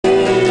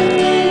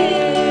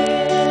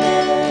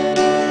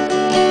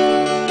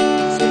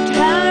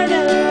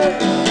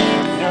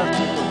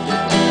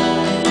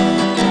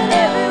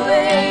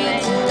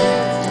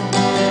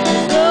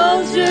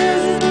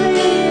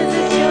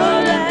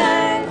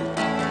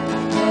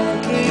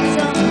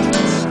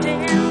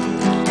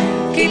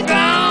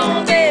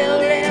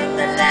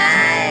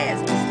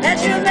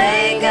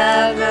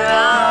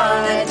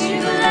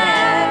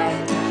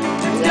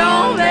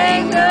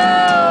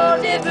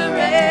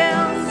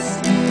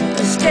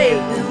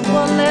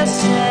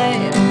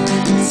listen.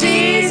 It's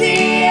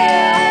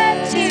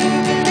easier to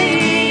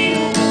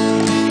believe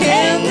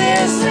in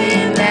this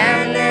sweet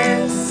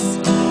madness.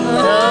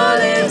 Oh,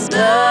 this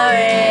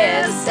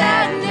glorious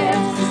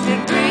sadness,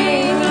 it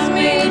brings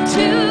me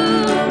to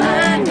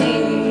my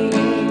knees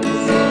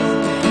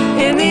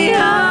in the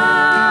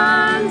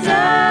arms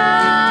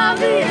of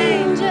the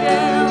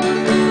angel.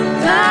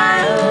 Fly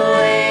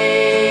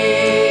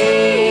away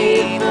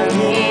from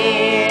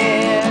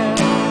here,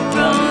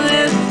 from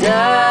this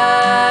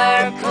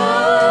dark,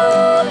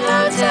 cold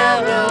hotel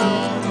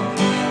room,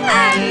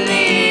 and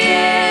the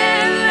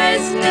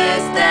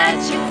endlessness that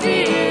you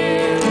feel.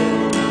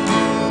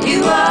 You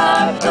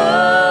are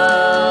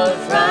pulled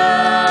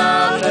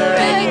from the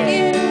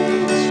wreckage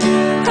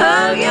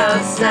of your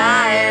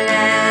silent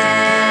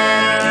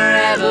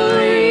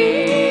revelry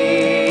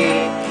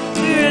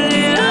to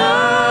the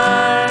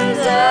arms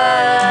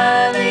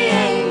of the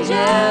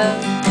angel.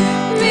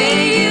 May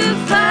you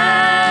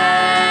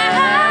find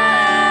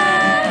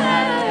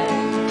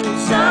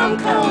some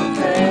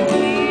comfort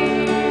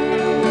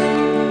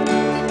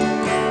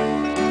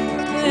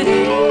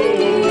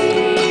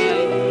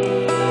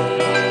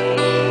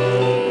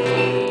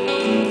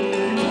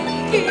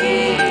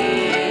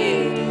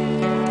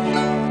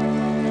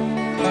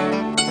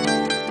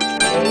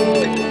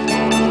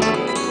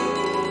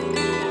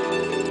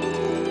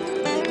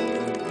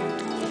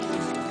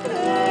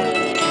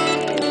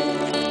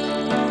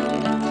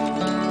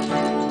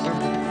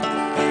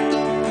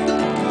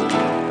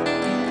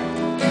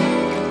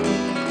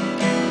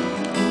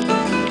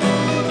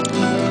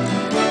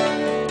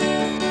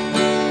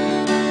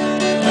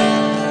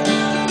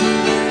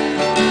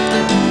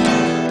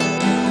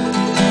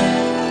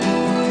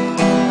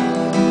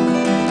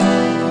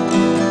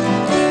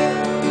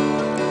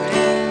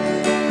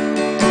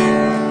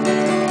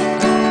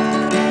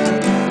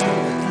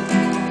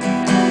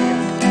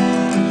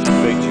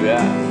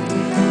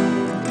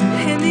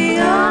in the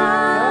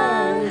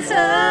arms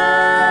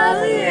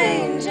of the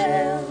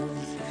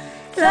angels.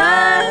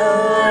 Fly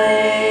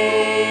away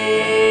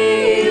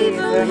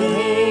from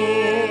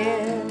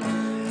here,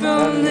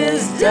 from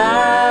this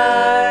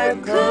dark,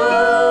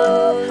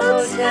 cold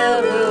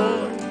hotel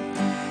room,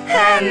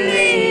 and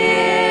the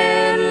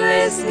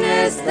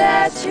endlessness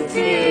that you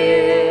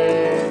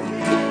fear.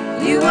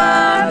 You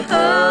are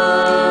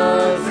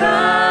pulled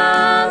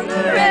from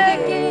the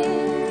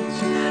wreckage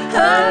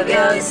of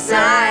your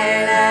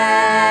silent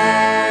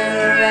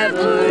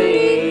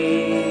revelry.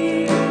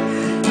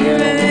 You're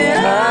in the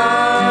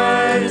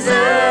arms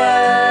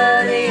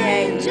of the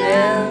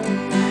angel.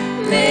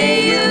 May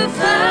you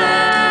find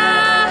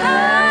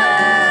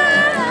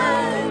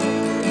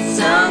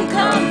some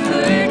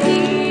comfort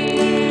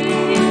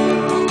here.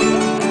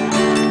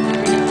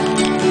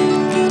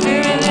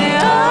 You're in the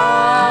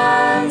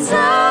arms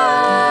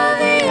of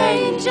the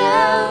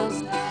angels.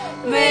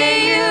 May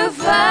you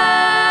find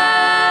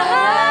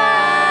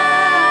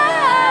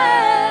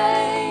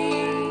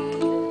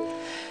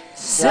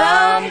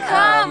some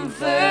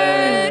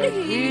comfort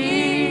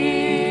here.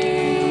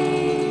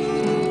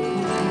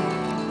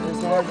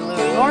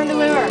 Lauren the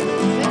mover.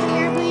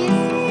 Here, please.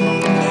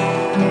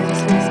 You're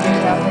just gonna stare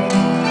that way.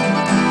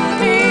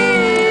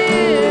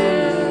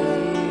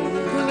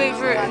 Can we wait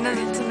for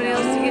somebody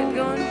else to get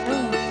going?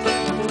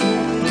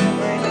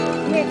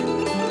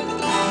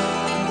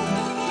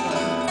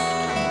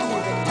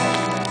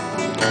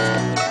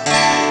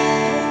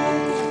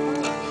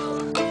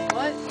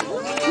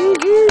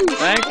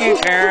 Thank you,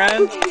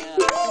 Karen.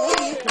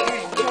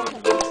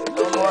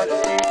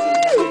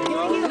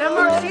 No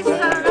more excuses. I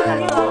don't know how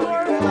to go.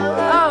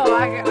 Oh,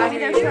 I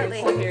need them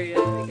shortly.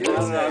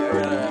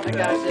 I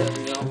got you.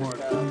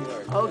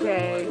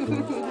 Okay.